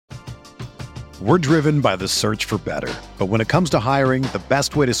We're driven by the search for better. But when it comes to hiring, the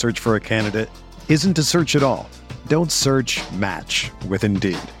best way to search for a candidate isn't to search at all. Don't search, match with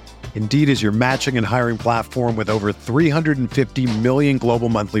Indeed. Indeed is your matching and hiring platform with over 350 million global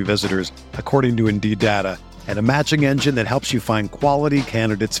monthly visitors, according to Indeed data, and a matching engine that helps you find quality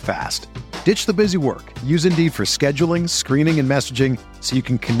candidates fast. Ditch the busy work. Use Indeed for scheduling, screening, and messaging so you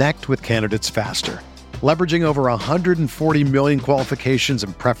can connect with candidates faster. Leveraging over 140 million qualifications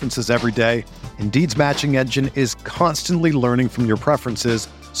and preferences every day, Indeed's matching engine is constantly learning from your preferences,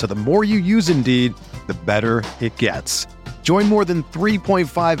 so the more you use Indeed, the better it gets. Join more than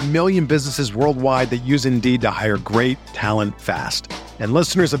 3.5 million businesses worldwide that use Indeed to hire great talent fast. And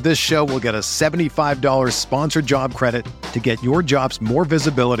listeners of this show will get a $75 sponsored job credit to get your jobs more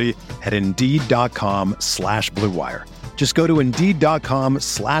visibility at Indeed.com/Blue Wire. Just go to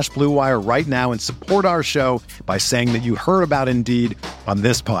Indeed.com/Blue Wire right now and support our show by saying that you heard about Indeed on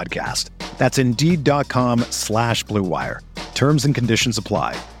this podcast. That's Indeed.com/Blue Wire. Terms and conditions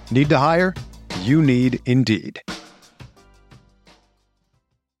apply. Need to hire? You need Indeed.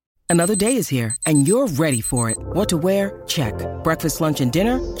 Another day is here, and you're ready for it. What to wear? Check. Breakfast, lunch, and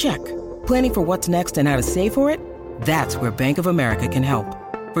dinner? Check. Planning for what's next and how to save for it? That's where Bank of America can help.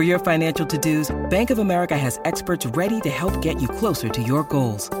 For your financial to-dos, Bank of America has experts ready to help get you closer to your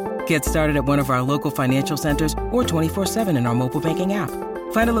goals. Get started at one of our local financial centers or 24/7 in our mobile banking app.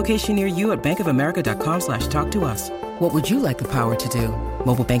 Find a location near you at bankofamerica.com/talktous. What would you like the power to do?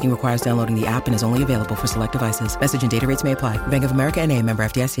 Mobile banking requires downloading the app and is only available for select devices. Message and data rates may apply. Bank of America N.A., member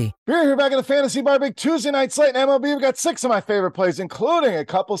FDIC. We're here back in the Fantasy Bar, big Tuesday night slate in MLB. We've got 6 of my favorite plays, including a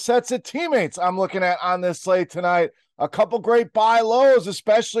couple sets of teammates I'm looking at on this slate tonight. A couple great buy lows,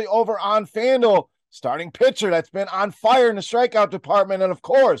 especially over on FanDuel. Starting pitcher that's been on fire in the strikeout department. And of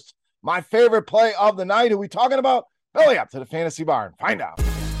course, my favorite play of the night. Who we talking about? Belly up to the Fantasy Bar and find out.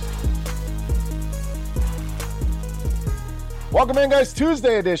 Welcome in, guys.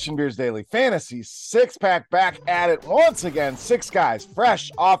 Tuesday edition, Beers Daily Fantasy 6-pack back at it once again. 6 guys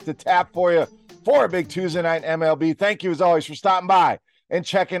fresh off the tap for you for a big Tuesday night MLB. Thank you, as always, for stopping by and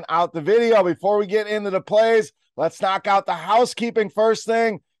checking out the video. Before we get into the plays, let's knock out the housekeeping first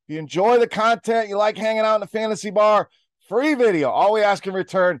thing. If you enjoy the content, you like hanging out in the Fantasy Bar, free video. All we ask in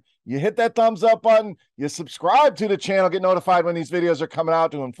return, you hit that thumbs up button, you subscribe to the channel, get notified when these videos are coming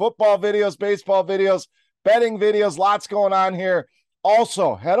out, doing football videos, baseball videos, betting videos, lots going on here.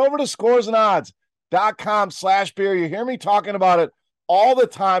 Also, head over to scoresandodds.com/beer. You hear me talking about it all the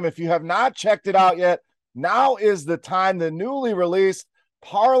time. If you have not checked it out yet, now is the time. The newly released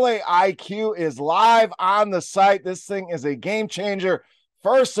Parlay IQ is live on the site. This thing is a game changer.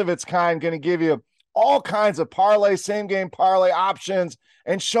 First of its kind, going to give you all kinds of parlay, same game parlay options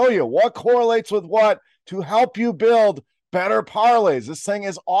and show you what correlates with what to help you build better parlays. This thing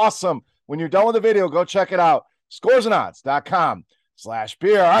is awesome. When you're done with the video, go check it out.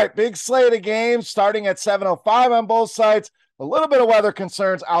 Scoresandodds.com/beer. All right, big slate of games starting at 7:05 on both sites. A little bit of weather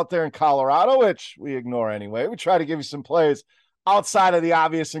concerns out there in Colorado, which we ignore anyway. We try to give you some plays outside of the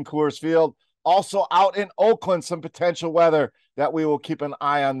obvious in Coors Field. Also out in Oakland, some potential weather that we will keep an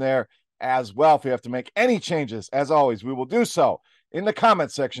eye on there as well. If we have to make any changes, as always, we will do so in the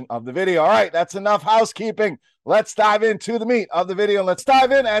comment section of the video. All right, that's enough housekeeping. Let's dive into the meat of the video. Let's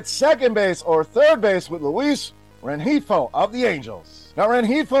dive in at second base or third base with Luis Rengifo of the Angels. Now,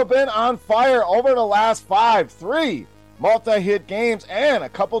 Rengifo been on fire over the last 3 multi-hit games and a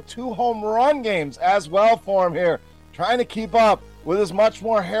couple 2-home run games as well for him here. Trying to keep up with his much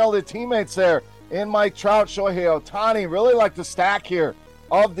more heralded teammates there in Mike Trout, Shohei Ohtani. Really like the stack here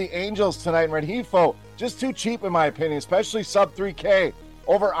of the Angels tonight. And Rengifo, just too cheap in my opinion, especially sub 3K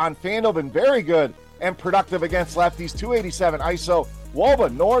over on FanDuel. Been very good and productive against lefties. 287 ISO,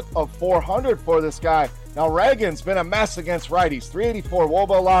 WOBA north of 400 for this guy. Now Reagan's been a mess against righties. 384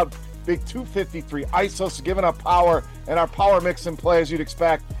 WOBA allowed, big 253 ISO, so giving up power, and our power mix in play as you'd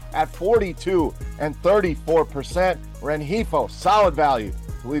expect at 42 and 34%. Rengifo, solid value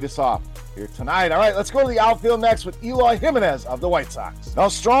to lead us off here tonight. All right, let's go to the outfield next with Eloy Jimenez of the White Sox. Now,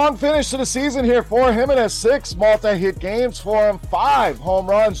 strong finish to the season here for Jimenez. 6 multi-hit games for him, 5 home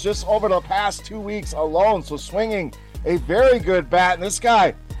runs just over the past 2 weeks alone. So swinging a very good bat. And this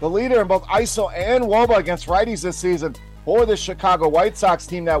guy, the leader in both ISO and WOBA against righties this season for the Chicago White Sox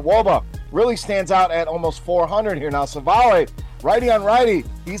team. That WOBA really stands out at almost 400 here. Now, Savale, righty on righty,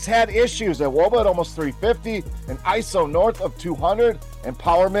 he's had issues at WOBA at almost 350 and ISO north of 200, and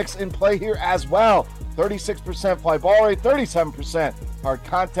power mix in play here as well. 36% fly ball rate, 37% hard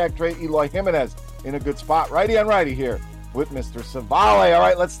contact rate. Eloy Jimenez in a good spot, righty on righty here with Mr. Savale. All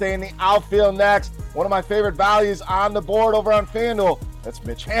right, let's stay in the outfield next. One of my favorite values on the board over on FanDuel, That's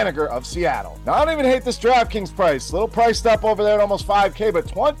Mitch Haniger of Seattle. Now, I don't even hate this DraftKings price. Little priced up over there at almost $5K, but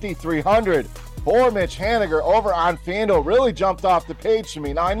 $2,300 for Mitch Haniger over on FanDuel really jumped off the page to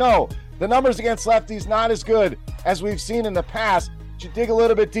me. Now, I know the numbers against lefties not as good as we've seen in the past. But you dig a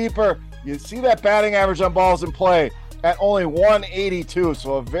little bit deeper, you see that batting average on balls in play at only 182,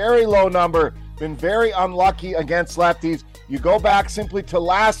 so a very low number. Been very unlucky against lefties. You go back simply to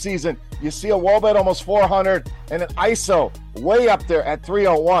last season, you see a WOBA at almost 400 and an ISO way up there at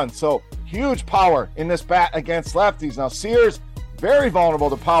 301. So huge power in this bat against lefties. Now Sears, very vulnerable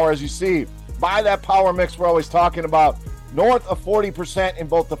to power, as you see by that power mix we're always talking about. North of 40% in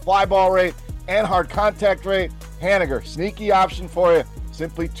both the fly ball rate and hard contact rate. Haniger, sneaky option for you.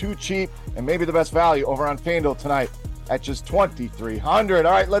 Simply too cheap and maybe the best value over on FanDuel tonight at just $2,300.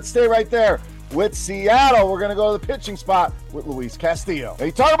 All right, let's stay right there with Seattle. We're going to go to the pitching spot with Luis Castillo. Now,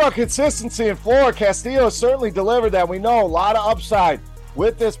 you talk about consistency in floor. Castillo certainly delivered that. We know a lot of upside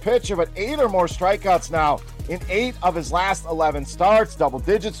with this pitcher, but 8 or more strikeouts now in 8 of his last 11 starts.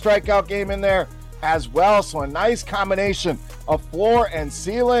 Double-digit strikeout game in there as well. So a nice combination of floor and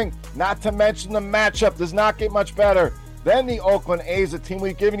ceiling. Not to mention the matchup does not get much better than the Oakland A's, a team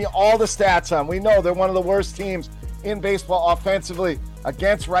we've given you all the stats on. We know they're one of the worst teams in baseball offensively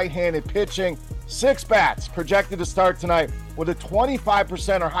against right-handed pitching. 6 bats projected to start tonight with a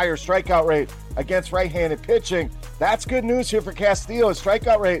 25% or higher strikeout rate against right-handed pitching. That's good news here for Castillo. His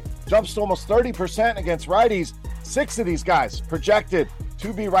strikeout rate jumps to almost 30% against righties. 6 of these guys projected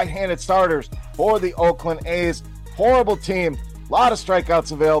to be right-handed starters for the Oakland A's. Horrible team. A lot of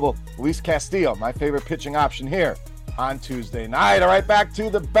strikeouts available. Luis Castillo, my favorite pitching option here on Tuesday night. All right, back to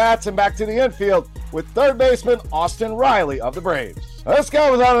the bats and back to the infield with third baseman Austin Riley of the Braves. Now, this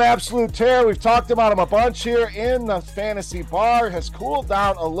guy was on an absolute tear. We've talked about him a bunch here in the fantasy bar. Has cooled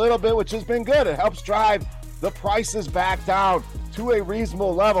down a little bit, which has been good. It helps drive the prices back down to a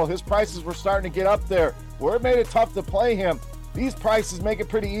reasonable level. His prices were starting to get up there where it made it tough to play him. These prices make it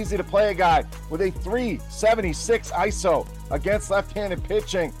pretty easy to play a guy with a 376 ISO against left-handed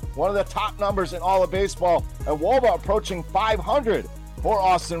pitching, one of the top numbers in all of baseball. And WOBA approaching 500 for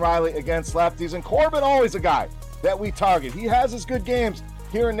Austin Riley against lefties. And Corbin, always a guy that we target. He has his good games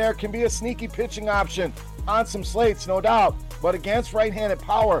here and there, can be a sneaky pitching option on some slates, no doubt. But against right-handed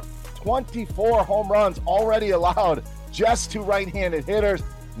power, 24 home runs already allowed just to right-handed hitters.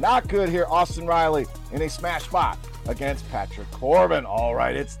 Not good here, Austin Riley in a smash spot against Patrick Corbin. All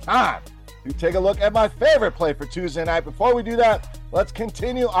right, it's time to take a look at my favorite play for Tuesday night. Before we do that, let's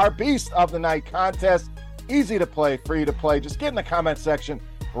continue our Beast of the Night contest. Easy to play, free to play. Just get in the comment section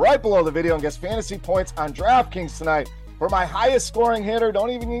right below the video and guess fantasy points on DraftKings tonight for my highest scoring hitter. Don't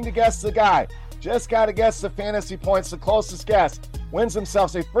even need to guess the guy. Just got to guess the fantasy points. The closest guess wins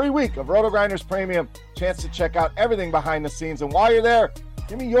themselves a free week of Roto-Grinders Premium. Chance to check out everything behind the scenes. And while you're there,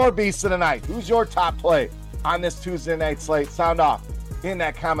 give me your Beast of the Night. Who's your top play on this Tuesday night slate? Sound off in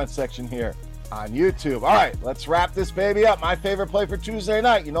that comment section here on YouTube. All right, let's wrap this baby up. My favorite play for Tuesday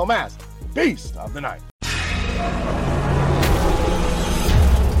night, you know, Mass, Beast of the Night.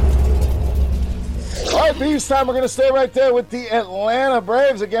 All right, Beast time. We're going to stay right there with the Atlanta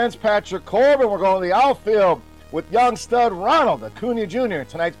Braves against Patrick Corbin. We're going to the outfield with young stud Ronald Acuna Jr.,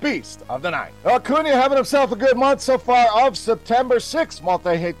 tonight's Beast of the Night. Acuna having himself a good month so far of September. 6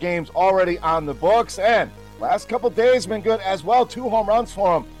 multi-hit games already on the books, and last couple days been good as well. 2 home runs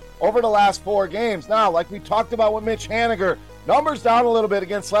for him over the last 4 games. Now, like we talked about with Mitch Haniger, numbers down a little bit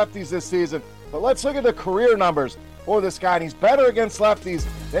against lefties this season, but let's look at the career numbers for this guy. And he's better against lefties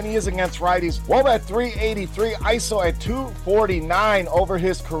than he is against righties. WOBA at 383, ISO at 249 over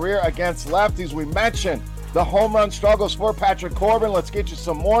his career against lefties. We mentioned the home run struggles for Patrick Corbin. Let's get you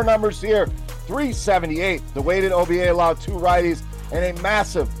some more numbers here. 378, the weighted OBA allowed to righties, and a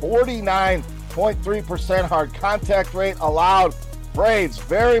massive 49.3% hard contact rate allowed. Braves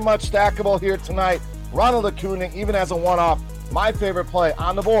very much stackable here tonight. Ronald Acuna, even as a one-off, my favorite play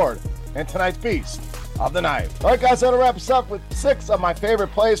on the board, and tonight's Beast of the Night. All right, guys, that'll wrap us up with 6 of my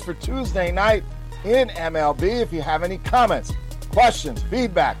favorite plays for Tuesday night in MLB. If you have any comments, questions,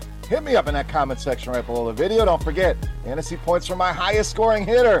 feedback, hit me up in that comment section right below the video. Don't forget, fantasy points for my highest scoring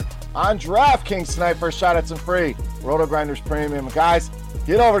hitter on DraftKings tonight for a shot at some free Roto-Grinders Premium. Guys,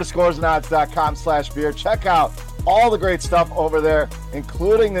 get over to scoresandodds.com/beer. Check out all the great stuff over there,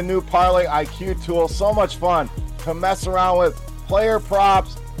 including the new Parlay IQ tool. So much fun to mess around with. Player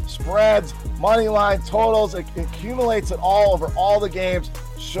props, spreads, money line, totals. It accumulates it all over all the games,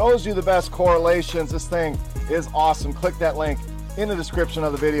 shows you the best correlations. This thing is awesome. Click that link in the description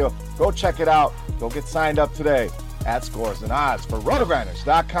of the video. Go check it out. Go get signed up today at Scores and Odds. For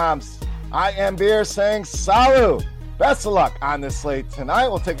Roto-Grinders.com, I am Beer saying salut. Best of luck on this slate tonight.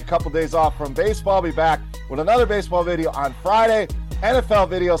 We'll take a couple days off from baseball. Be back with another baseball video on Friday.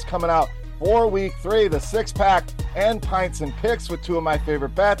 NFL videos coming out for week 3, the 6-pack and pints and picks with 2 of my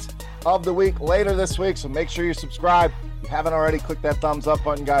favorite bets of the week later this week. So make sure you subscribe. If you haven't already, click that thumbs up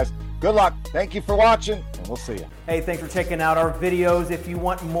button, guys. Good luck. Thank you for watching, and we'll see you. Hey, thanks for checking out our videos. If you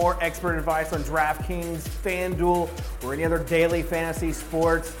want more expert advice on DraftKings, FanDuel, or any other daily fantasy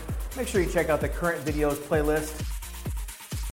sports, make sure you check out the current videos playlist